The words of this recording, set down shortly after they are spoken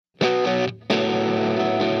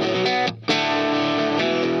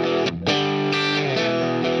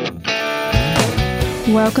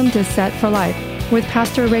Welcome to Set for Life with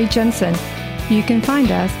Pastor Ray Jensen. You can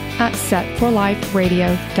find us at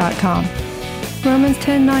setforliferadio.com. Romans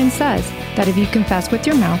 10:9 says that if you confess with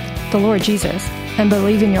your mouth the Lord Jesus and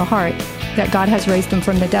believe in your heart that God has raised him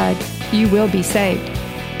from the dead, you will be saved.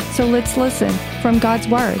 So let's listen from God's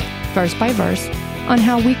Word, verse by verse, on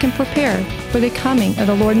how we can prepare for the coming of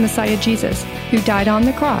the Lord and Messiah Jesus, who died on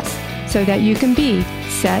the cross so that you can be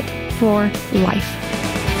set for life.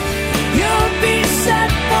 You'll be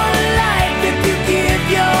set for life if you give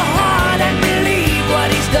your heart and believe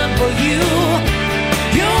what he's done for you.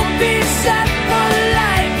 You'll be set for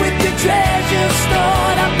life with your treasure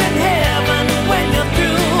stored up in heaven when you're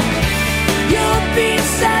through. You'll be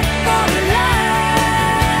set for life.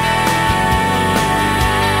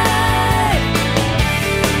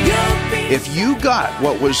 If you got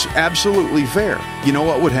what was absolutely fair, you know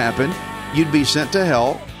what would happen? You'd be sent to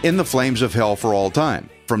hell in the flames of hell for all time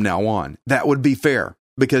from now on. That would be fair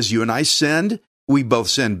because you and I sinned. We both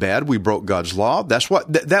sinned bad. We broke God's law. That's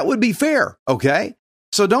what that would be fair. Okay.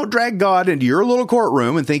 So don't drag God into your little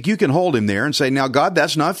courtroom and think you can hold him there and say, now, God,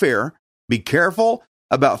 that's not fair. Be careful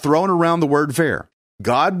about throwing around the word fair.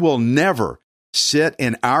 God will never sit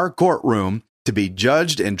in our courtroom to be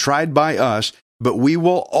judged and tried by us, but we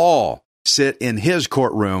will all sit in his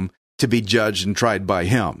courtroom to be judged and tried by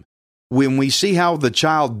him. When we see how the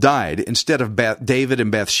child died, instead of David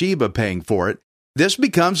and Bathsheba paying for it, this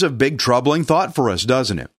becomes a big troubling thought for us,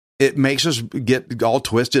 doesn't it? It makes us get all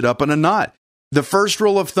twisted up in a knot. The first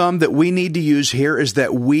rule of thumb that we need to use here is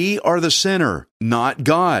that we are the sinner, not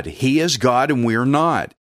God. He is God and we're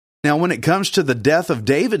not. Now, when it comes to the death of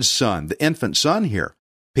David's son, the infant son here,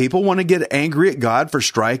 people want to get angry at God for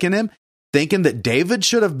striking him, thinking that David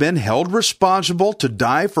should have been held responsible to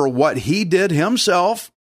die for what he did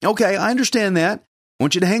himself. Okay, I understand that. I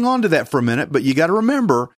want you to hang on to that for a minute, but you got to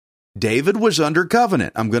remember, David was under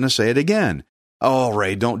covenant. I'm going to say it again. Oh,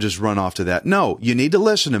 Ray, don't just run off to that. No, you need to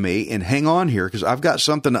listen to me and hang on here because I've got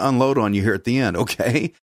something to unload on you here at the end,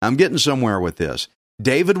 okay? I'm getting somewhere with this.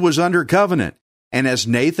 David was under covenant, and as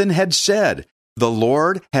Nathan had said, the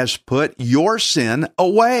Lord has put your sin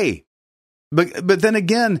away. But then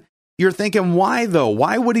again, you're thinking, why though?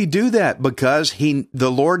 Why would he do that? Because the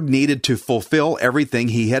Lord needed to fulfill everything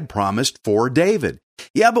he had promised for David.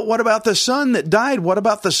 Yeah, but what about the son that died? What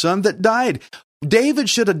about the son that died? David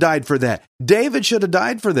should have died for that. David should have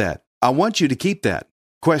died for that. I want you to keep that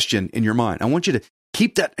question in your mind. I want you to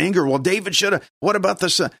keep that anger. Well, David should have. What about the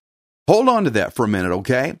son? Hold on to that for a minute,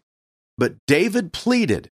 okay? But David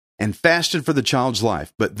pleaded and fasted for the child's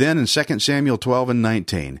life. But then in 2 Samuel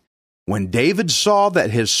 12:19, when David saw that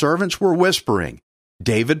his servants were whispering,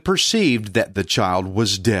 David perceived that the child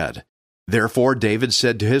was dead. Therefore, David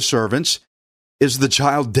said to his servants, "Is the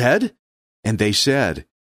child dead?" And they said,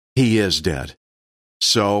 "He is dead."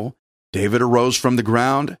 So David arose from the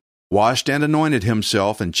ground, washed and anointed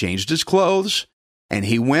himself, and changed his clothes, and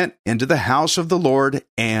he went into the house of the Lord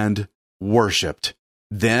and worshipped.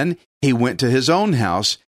 Then he went to his own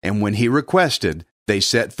house, and when he requested, they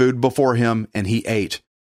set food before him, and he ate.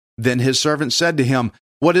 Then his servant said to him,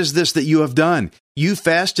 "What is this that you have done? You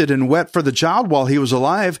fasted and wept for the child while he was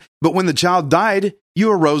alive, but when the child died, you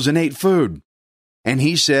arose and ate food." And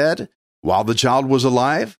he said, "While the child was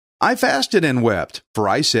alive, I fasted and wept, for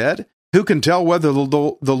I said, who can tell whether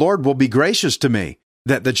the Lord will be gracious to me,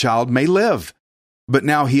 that the child may live? But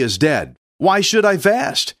now he is dead. Why should I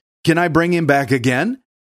fast? Can I bring him back again?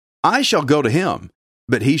 I shall go to him,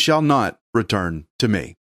 but he shall not return to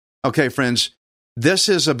me." Okay, friends, this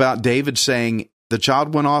is about David saying, the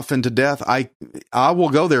child went off into death. I will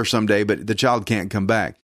go there someday, but the child can't come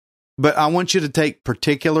back. But I want you to take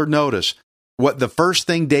particular notice what the first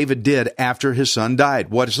thing David did after his son died.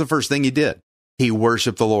 What is the first thing he did? He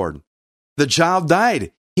worshiped the Lord. The child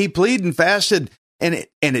died. He pleaded and fasted, and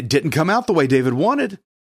it didn't come out the way David wanted.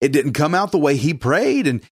 It didn't come out the way he prayed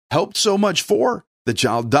and hoped so much for. The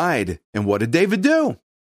child died. And what did David do?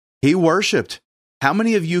 He worshiped. How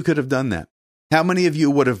many of you could have done that? How many of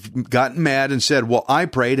you would have gotten mad and said, well, I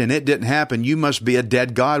prayed and it didn't happen. You must be a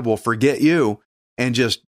dead God. We'll forget you and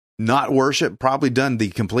just not worship, probably done the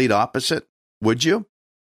complete opposite. Would you?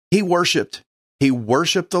 He worshiped. He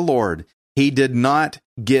worshiped the Lord. He did not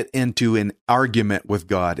get into an argument with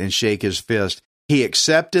God and shake his fist. He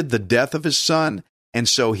accepted the death of his son, and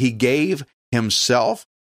so he gave himself,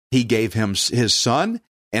 he gave him his son,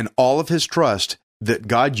 and all of his trust that,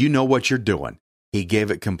 God, you know what you're doing. He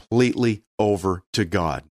gave it completely over to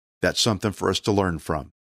God. That's something for us to learn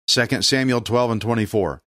from. 2 Samuel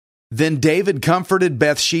 12:24. Then David comforted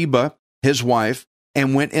Bathsheba, his wife,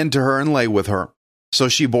 and went into her and lay with her. So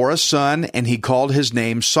she bore a son, and he called his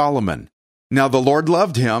name Solomon. Now the Lord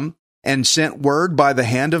loved him and sent word by the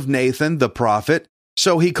hand of Nathan the prophet,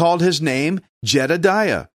 so he called his name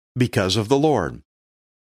Jedediah because of the Lord.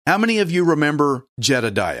 How many of you remember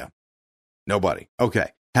Jedediah? Nobody.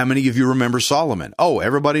 Okay. How many of you remember Solomon? Oh,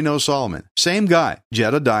 everybody knows Solomon. Same guy.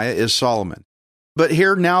 Jedediah is Solomon. But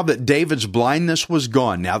here, now that David's blindness was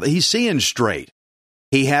gone, now that he's seeing straight,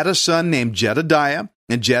 he had a son named Jedediah,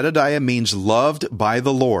 and Jedediah means loved by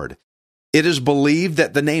the Lord. It is believed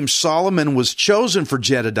that the name Solomon was chosen for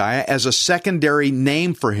Jedediah as a secondary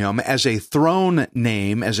name for him, as a throne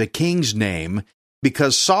name, as a king's name,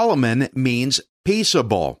 because Solomon means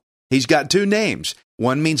peaceable. He's got two names.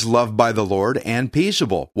 One means loved by the Lord and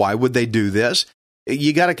peaceable. Why would they do this?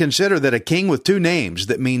 You got to consider that a king with two names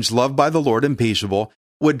that means loved by the Lord and peaceable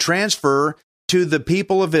would transfer to the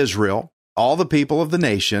people of Israel, all the people of the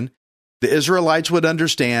nation. The Israelites would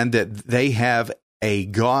understand that they have a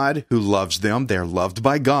God who loves them. They're loved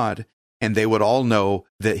by God, and they would all know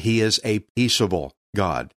that he is a peaceable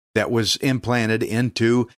God. That was implanted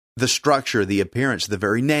into the structure, the appearance, the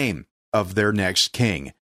very name of their next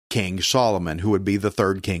king, King Solomon, who would be the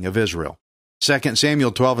third king of Israel. 2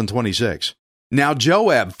 Samuel 12:26. Now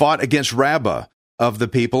Joab fought against Rabbah of the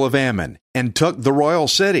people of Ammon and took the royal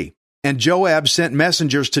city. And Joab sent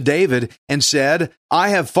messengers to David and said, I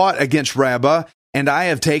have fought against Rabbah, and I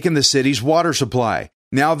have taken the city's water supply.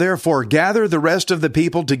 Now therefore gather the rest of the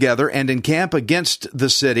people together and encamp against the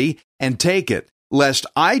city and take it, lest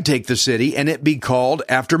I take the city and it be called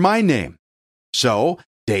after my name. So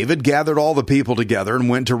David gathered all the people together and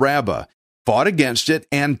went to Rabbah, fought against it,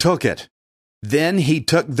 and took it. Then he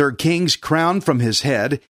took their king's crown from his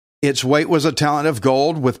head. Its weight was a talent of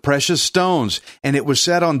gold with precious stones, and it was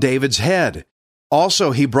set on David's head.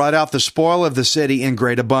 Also he brought out the spoil of the city in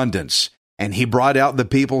great abundance, and he brought out the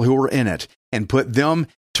people who were in it, and put them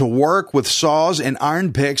to work with saws and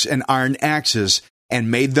iron picks and iron axes,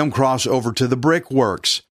 and made them cross over to the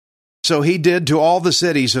brickworks. So he did to all the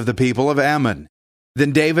cities of the people of Ammon.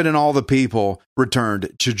 Then David and all the people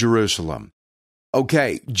returned to Jerusalem.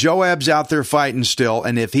 Okay, Joab's out there fighting still,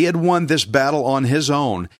 and if he had won this battle on his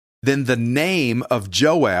own, then the name of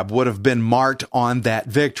Joab would have been marked on that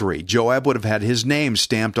victory. Joab would have had his name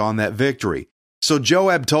stamped on that victory. So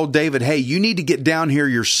Joab told David, hey, you need to get down here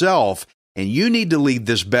yourself, and you need to lead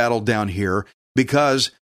this battle down here,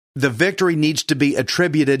 because the victory needs to be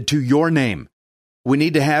attributed to your name. We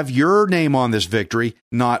need to have your name on this victory,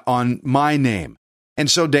 not on my name. And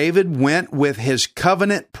so David went with his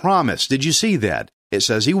covenant promise. Did you see that? It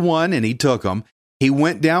says he won and he took them. He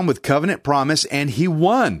went down with covenant promise and he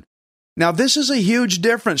won. Now, this is a huge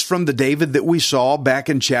difference from the David that we saw back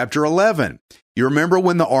in chapter 11. You remember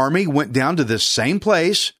when the army went down to this same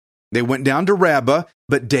place? They went down to Rabbah,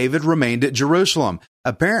 but David remained at Jerusalem.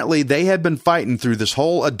 Apparently, they had been fighting through this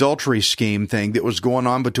whole adultery scheme thing that was going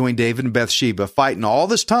on between David and Bathsheba, fighting all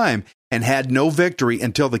this time and had no victory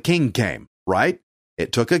until the king came, right?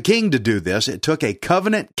 It took a king to do this. It took a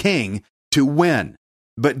covenant king to win.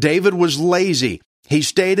 But David was lazy. He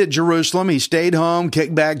stayed at Jerusalem. He stayed home,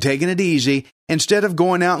 kicked back, taking it easy, instead of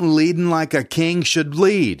going out and leading like a king should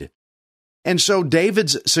lead. And so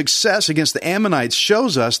David's success against the Ammonites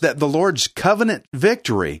shows us that the Lord's covenant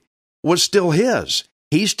victory was still his.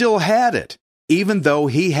 He still had it, even though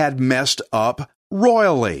he had messed up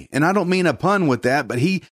royally. And I don't mean a pun with that, but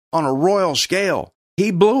on a royal scale, he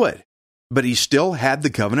blew it. But he still had the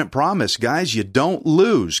covenant promise. Guys, you don't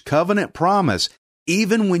lose covenant promise,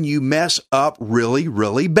 even when you mess up really,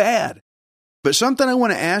 really bad. But something I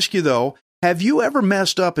want to ask you, though, have you ever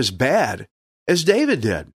messed up as bad as David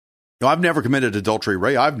did? No, I've never committed adultery,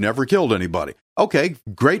 Ray. I've never killed anybody. Okay,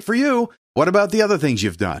 great for you. What about the other things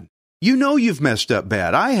you've done? You know you've messed up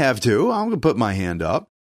bad. I have too. I'm going to put my hand up.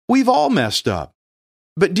 We've all messed up.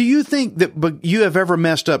 But do you think that you have ever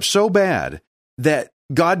messed up so bad that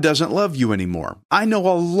God doesn't love you anymore? I know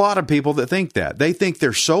a lot of people that think that. They think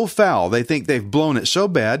they're so foul, they think they've blown it so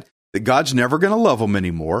bad that God's never going to love them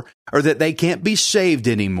anymore, or that they can't be saved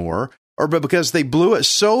anymore, or because they blew it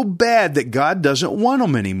so bad that God doesn't want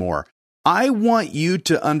them anymore. I want you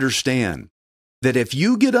to understand that if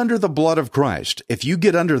you get under the blood of Christ, if you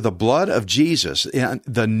get under the blood of Jesus,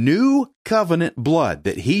 the new covenant blood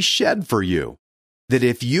that he shed for you, that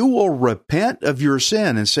if you will repent of your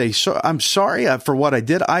sin and say, I'm sorry for what I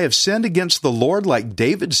did, I have sinned against the Lord, like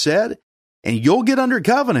David said, and you'll get under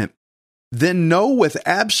covenant, then know with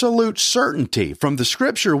absolute certainty from the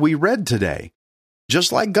scripture we read today,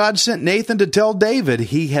 just like God sent Nathan to tell David,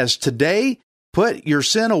 he has today put your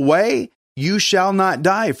sin away, you shall not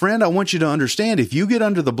die. Friend, I want you to understand, if you get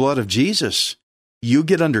under the blood of Jesus, you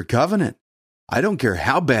get under covenant. I don't care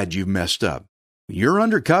how bad you've messed up. You're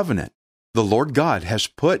under covenant. the Lord God has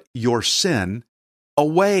put your sin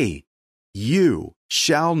away. You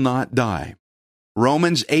shall not die.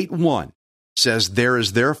 Romans 8:1 says, there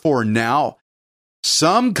is therefore now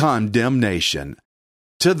some condemnation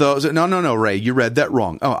to those. No, Ray, you read that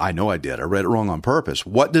wrong. Oh, I know I did. I read it wrong on purpose.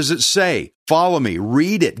 What does it say? Follow me.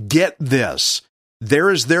 Read it. Get this.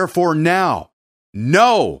 There is therefore now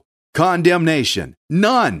no condemnation.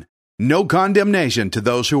 None. No condemnation to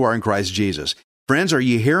those who are in Christ Jesus. Friends, are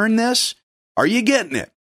you hearing this? Are you getting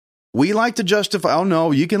it? We like to justify, oh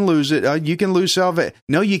no, you can lose it. You can lose salvation.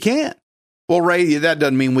 No, you can't. Well, Ray, that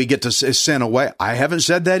doesn't mean we get to sin away. I haven't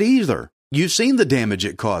said that either. You've seen the damage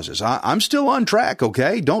it causes. I'm still on track,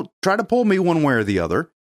 okay? Don't try to pull me one way or the other.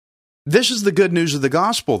 This is the good news of the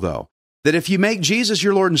gospel, though, that if you make Jesus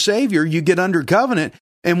your Lord and Savior, you get under covenant,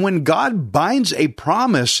 and when God binds a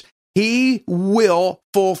promise, He will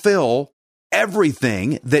fulfill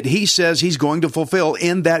everything that He says He's going to fulfill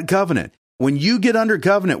in that covenant. When you get under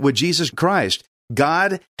covenant with Jesus Christ,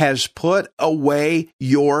 God has put away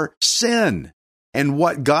your sin. And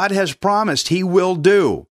what God has promised, He will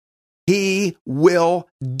do. He will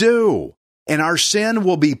do. And our sin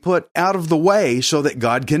will be put out of the way so that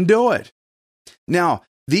God can do it. Now,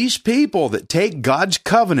 these people that take God's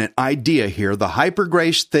covenant idea here, the hyper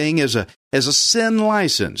grace thing as a sin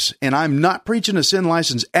license, and I'm not preaching a sin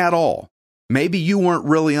license at all. Maybe you weren't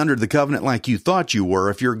really under the covenant like you thought you were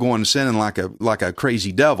if you're going sinning like a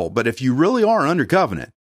crazy devil. But if you really are under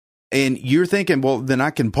covenant and you're thinking, well, then I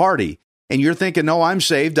can party, and you're thinking, no, I'm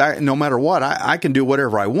saved. No matter what, I can do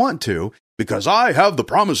whatever I want to because I have the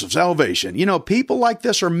promise of salvation. You know, people like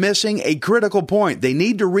this are missing a critical point. They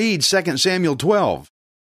need to read 2 Samuel 12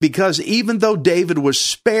 because even though David was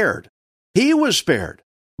spared, he was spared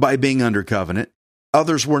by being under covenant.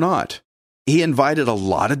 Others were not. He invited a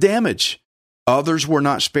lot of damage. Others were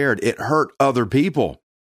not spared. It hurt other people.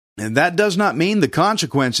 And that does not mean the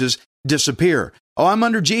consequences disappear. Oh, I'm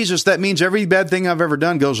under Jesus. That means every bad thing I've ever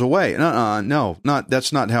done goes away. No,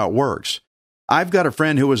 that's not how it works. I've got a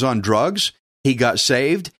friend who was on drugs. He got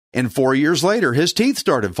saved, and 4 years later, his teeth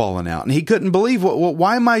started falling out, and he couldn't believe,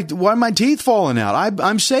 why am my teeth falling out?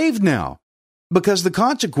 I'm saved now because the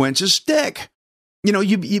consequences stick. You know,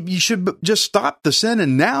 you should just stop the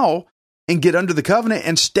sinning now and get under the covenant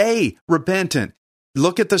and stay repentant.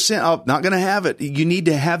 Look at the sin. Oh, not going to have it. You need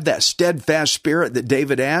to have that steadfast spirit that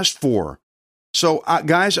David asked for. So,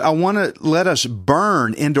 guys, I want to let us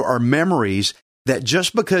burn into our memories that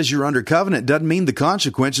just because you're under covenant doesn't mean the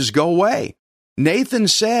consequences go away. Nathan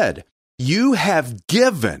said, you have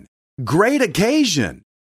given great occasion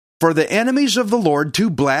for the enemies of the Lord to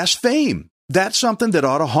blaspheme. That's something that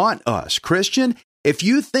ought to haunt us. Christian, if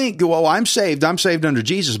you think, well, I'm saved under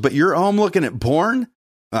Jesus, but you're home looking at porn,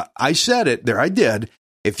 I said it there. I did.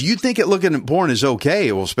 If you think looking at porn is okay,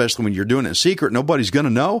 well, especially when you're doing it in secret, nobody's going to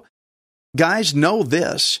know. Guys, know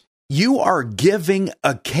this. You are giving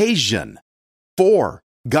occasion for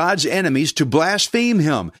God's enemies to blaspheme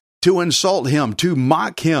Him, to insult Him, to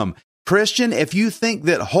mock Him. Christian, if you think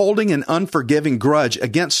that holding an unforgiving grudge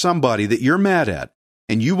against somebody that you're mad at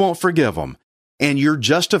and you won't forgive them, and you're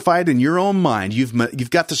justified in your own mind, you've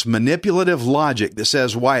got this manipulative logic that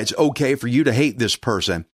says why it's okay for you to hate this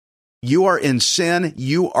person, you are in sin.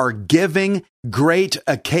 You are giving great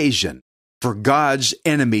occasion for God's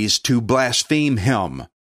enemies to blaspheme Him.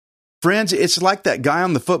 Friends, it's like that guy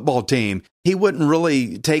on the football team. He wouldn't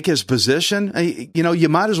really take his position. You know, you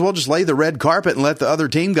might as well just lay the red carpet and let the other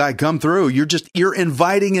team guy come through. You're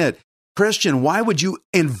inviting it. Christian, why would you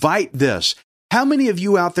invite this? How many of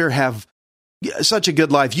you out there have such a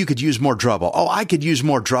good life, you could use more trouble? Oh, I could use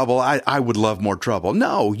more trouble. I would love more trouble.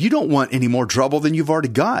 No, you don't want any more trouble than you've already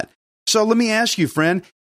got. So let me ask you, friend,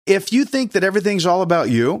 if you think that everything's all about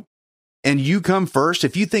you and you come first,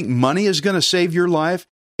 if you think money is going to save your life,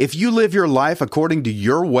 if you live your life according to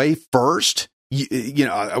your way first, you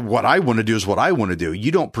know, what I want to do is what I want to do.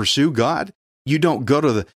 You don't pursue God. You don't go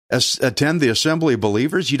to attend the assembly of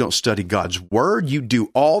believers. You don't study God's word. You do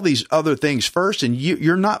all these other things first, and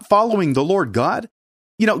you're not following the Lord God.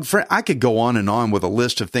 You know, friend, I could go on and on with a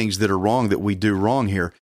list of things that are wrong that we do wrong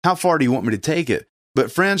here. How far do you want me to take it?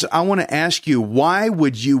 But friends, I want to ask you, why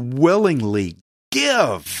would you willingly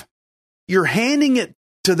give? You're handing it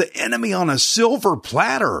to the enemy on a silver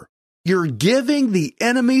platter. You're giving the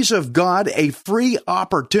enemies of God a free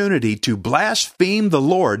opportunity to blaspheme the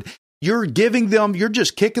Lord. You're giving them, you're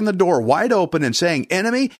just kicking the door wide open and saying,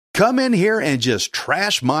 enemy, come in here and just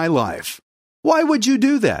trash my life. Why would you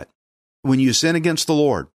do that? When you sin against the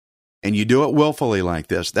Lord and you do it willfully like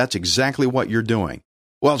this, that's exactly what you're doing.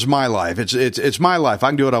 Well, it's my life. It's my life. I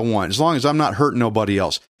can do what I want as long as I'm not hurting nobody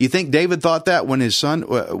else. You think David thought that when his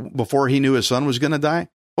son, before he knew his son was going to die?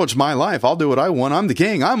 Well, it's my life. I'll do what I want. I'm the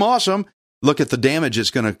king. I'm awesome. Look at the damage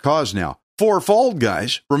it's going to cause now. Fourfold,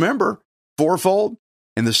 guys. Remember, fourfold,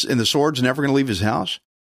 and the sword's never going to leave his house.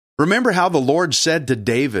 Remember how the Lord said to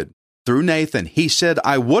David through Nathan, he said,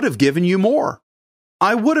 I would have given you more.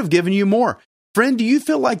 I would have given you more. Friend, do you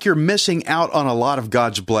feel like you're missing out on a lot of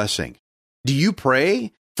God's blessing? Do you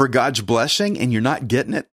pray for God's blessing and you're not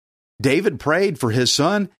getting it? David prayed for his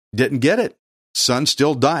son, didn't get it. Son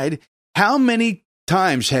still died. How many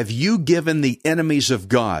times have you given the enemies of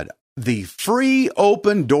God the free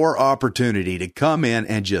open door opportunity to come in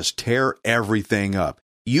and just tear everything up?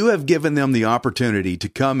 You have given them the opportunity to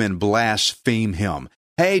come and blaspheme him.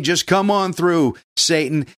 Hey, just come on through,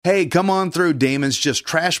 Satan. Hey, come on through, demons. Just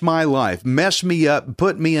trash my life, mess me up,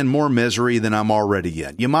 put me in more misery than I'm already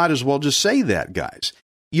in. You might as well just say that, guys.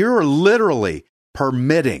 You're literally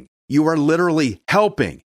permitting, you are literally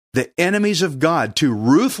helping the enemies of God to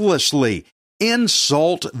ruthlessly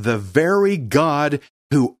insult the very God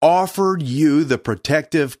who offered you the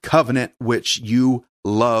protective covenant which you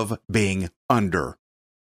love being under.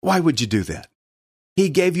 Why would you do that? He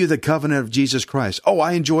gave you the covenant of Jesus Christ. Oh,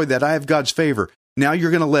 I enjoy that. I have God's favor. Now you're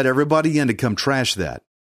going to let everybody in to come trash that.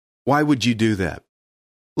 Why would you do that?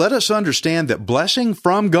 Let us understand that blessing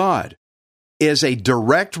from God is a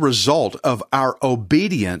direct result of our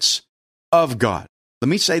obedience of God. Let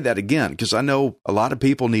me say that again, because I know a lot of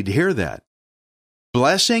people need to hear that.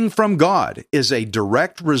 Blessing from God is a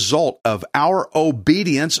direct result of our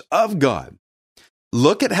obedience of God.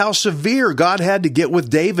 Look at how severe God had to get with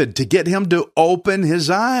David to get him to open his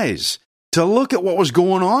eyes, to look at what was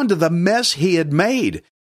going on, to the mess he had made.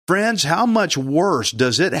 Friends, how much worse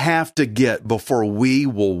does it have to get before we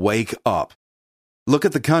will wake up? Look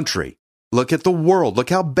at the country. Look at the world. Look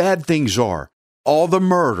how bad things are. All the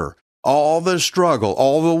murder, all the struggle,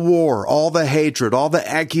 all the war, all the hatred, all the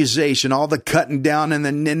accusation, all the cutting down and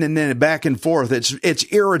the back and forth. It's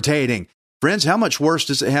irritating. Friends, how much worse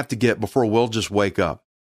does it have to get before we'll just wake up?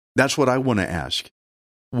 That's what I want to ask.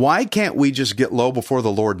 Why can't we just get low before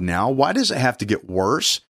the Lord now? Why does it have to get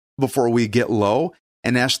worse before we get low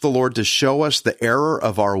and ask the Lord to show us the error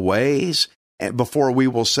of our ways and before we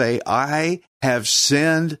will say, I have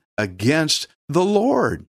sinned against the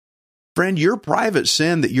Lord? Friend, your private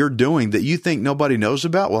sin that you're doing that you think nobody knows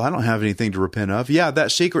about, well, I don't have anything to repent of. Yeah,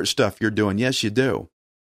 that secret stuff you're doing, yes, you do.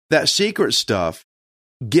 That secret stuff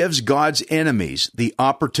gives God's enemies the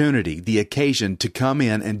opportunity, the occasion to come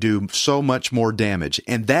in and do so much more damage.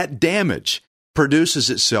 And that damage produces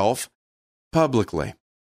itself publicly.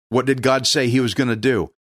 What did God say he was going to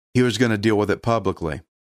do? He was going to deal with it publicly.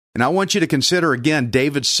 And I want you to consider again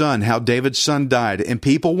David's son, how David's son died. And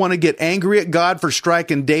people want to get angry at God for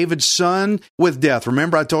striking David's son with death.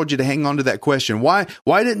 Remember, I told you to hang on to that question. Why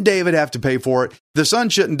didn't David have to pay for it? The son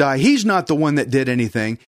shouldn't die. He's not the one that did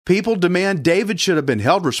anything. People demand David should have been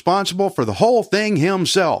held responsible for the whole thing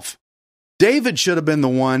himself. David should have been the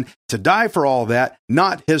one to die for all that,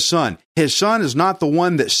 not his son. His son is not the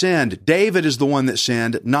one that sinned. David is the one that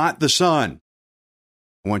sinned, not the son.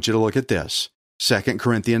 I want you to look at this. 2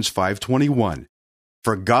 Corinthians 5:21.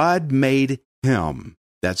 For God made him,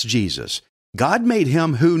 that's Jesus, God made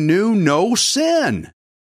him who knew no sin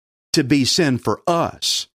to be sin for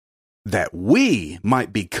us, that we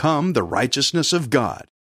might become the righteousness of God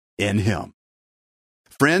in him.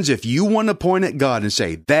 Friends, if you want to point at God and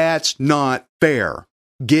say, that's not fair,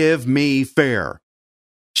 give me fair.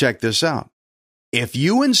 Check this out. If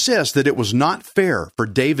you insist that it was not fair for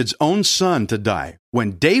David's own son to die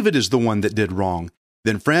when David is the one that did wrong,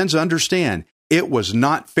 then friends, understand it was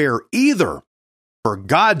not fair either for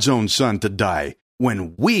God's own son to die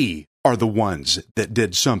when we are the ones that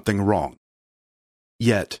did something wrong.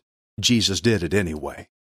 Yet, Jesus did it anyway.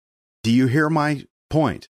 Do you hear my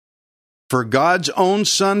point? For God's own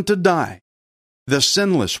son to die, the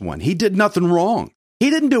sinless one, he did nothing wrong. He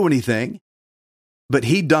didn't do anything, but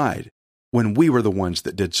he died when we were the ones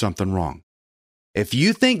that did something wrong. If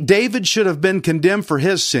you think David should have been condemned for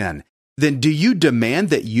his sin, then do you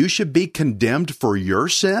demand that you should be condemned for your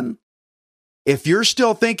sin? If you're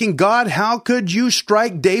still thinking, God, how could you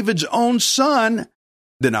strike David's own son?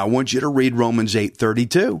 Then I want you to read Romans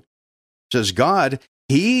 8:32. It says, God,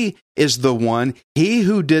 he is the one, he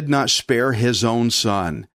who did not spare his own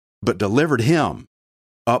son, but delivered him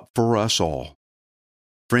up for us all.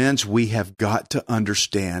 Friends, we have got to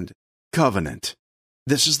understand covenant.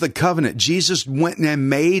 This is the covenant. Jesus went and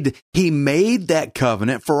made that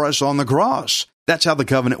covenant for us on the cross. That's how the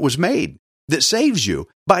covenant was made, that saves you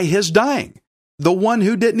by his dying. The one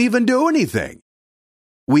who didn't even do anything.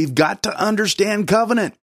 We've got to understand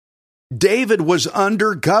covenant. David was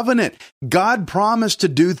under covenant. God promised to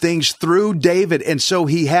do things through David, and so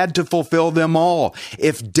he had to fulfill them all.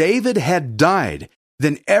 If David had died,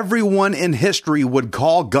 then everyone in history would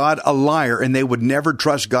call God a liar, and they would never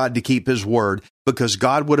trust God to keep his word, because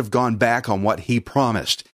God would have gone back on what he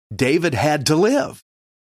promised. David had to live.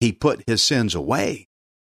 He put his sins away.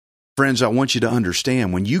 Friends, I want you to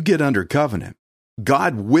understand, when you get under covenant,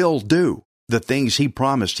 God will do the things he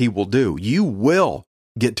promised he will do. You will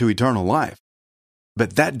get to eternal life.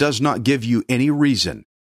 But that does not give you any reason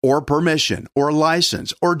or permission or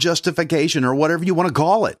license or justification or whatever you want to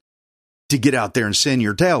call it to get out there and sin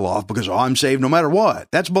your tail off because, I'm saved no matter what.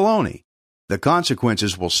 That's baloney. The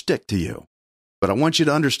consequences will stick to you. But I want you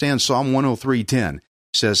to understand Psalm 103:10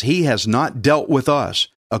 says, he has not dealt with us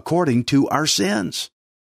according to our sins,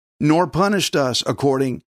 nor punished us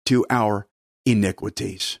according to our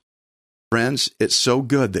iniquities. Friends, it's so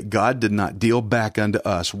good that God did not deal back unto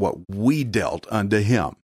us what we dealt unto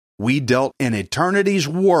him. We dealt an eternity's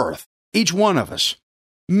worth. Each one of us,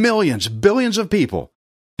 millions, billions of people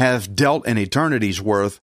have dealt an eternity's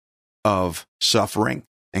worth of suffering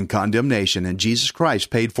and condemnation, and Jesus Christ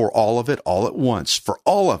paid for all of it all at once, for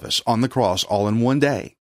all of us on the cross, all in one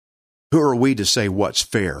day. Who are we to say what's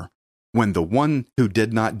fair when the one who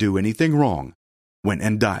did not do anything wrong went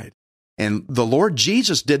and died? And the Lord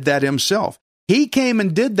Jesus did that himself. He came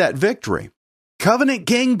and did that victory. Covenant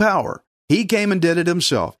king power. He came and did it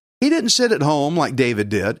himself. He didn't sit at home like David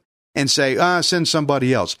did and say, send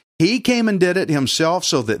somebody else. He came and did it himself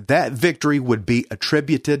so that that victory would be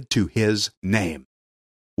attributed to his name.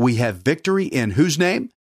 We have victory in whose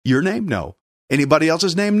name? Your name? No. Anybody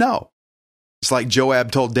else's name? No. It's like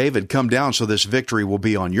Joab told David, come down so this victory will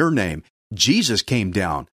be on your name. Jesus came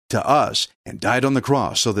down to us and died on the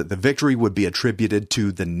cross so that the victory would be attributed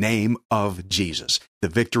to the name of Jesus. The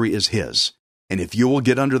victory is his. And if you will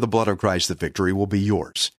get under the blood of Christ, the victory will be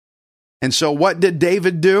yours. And so what did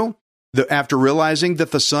David do after realizing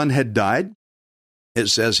that the son had died? It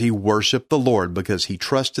says he worshiped the Lord because he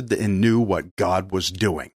trusted and knew what God was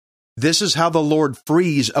doing. This is how the Lord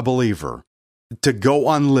frees a believer to go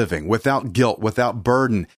on living without guilt, without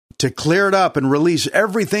burden, to clear it up and release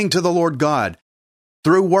everything to the Lord God.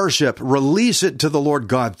 Through worship, release it to the Lord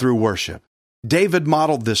God through worship. David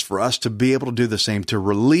modeled this for us to be able to do the same, to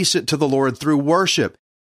release it to the Lord through worship,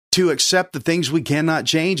 to accept the things we cannot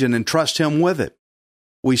change and entrust him with it.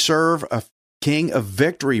 We serve a king of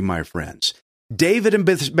victory, my friends. David and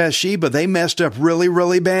Bathsheba, they messed up really,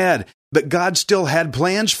 really bad, but God still had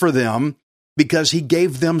plans for them because he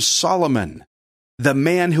gave them Solomon, the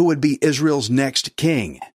man who would be Israel's next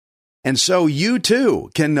king. And so you too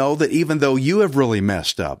can know that even though you have really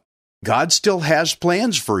messed up, God still has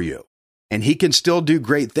plans for you. And he can still do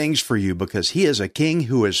great things for you because he is a king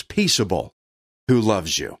who is peaceable, who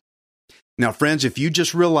loves you. Now, friends, if you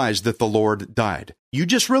just realized that the Lord died, you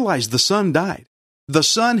just realized the son died. The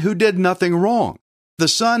son who did nothing wrong, the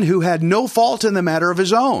son who had no fault in the matter of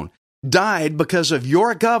his own, died because of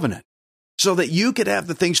your covenant so that you could have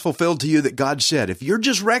the things fulfilled to you that God said. If you're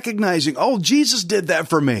just recognizing, oh, Jesus did that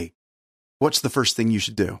for me, what's the first thing you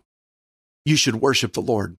should do? You should worship the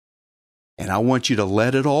Lord. And I want you to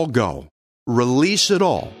let it all go. Release it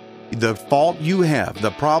all. The fault you have,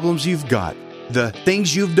 the problems you've got, the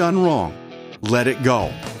things you've done wrong, let it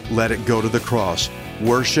go. Let it go to the cross.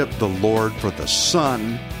 Worship the Lord, for the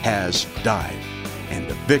Son has died. And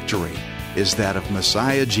the victory is that of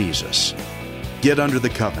Messiah Jesus. Get under the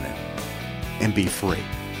covenant and be free.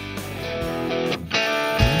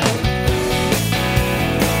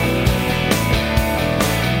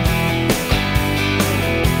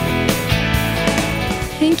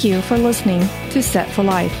 Thank you for listening to Set for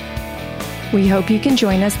Life. We hope you can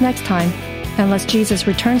join us next time, unless Jesus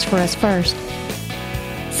returns for us first.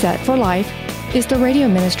 Set for Life is the radio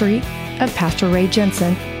ministry of Pastor Ray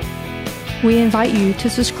Jensen. We invite you to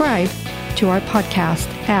subscribe to our podcast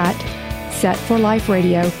at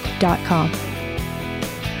setforliferadio.com.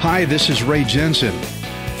 Hi, this is Ray Jensen.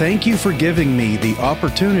 Thank you for giving me the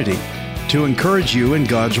opportunity to encourage you in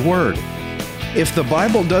God's Word. If the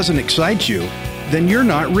Bible doesn't excite you, then you're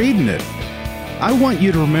not reading it. I want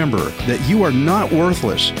you to remember that you are not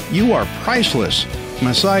worthless. You are priceless.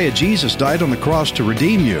 Messiah Jesus died on the cross to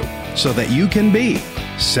redeem you so that you can be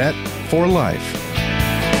set for life.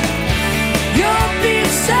 You'll be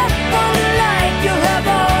set for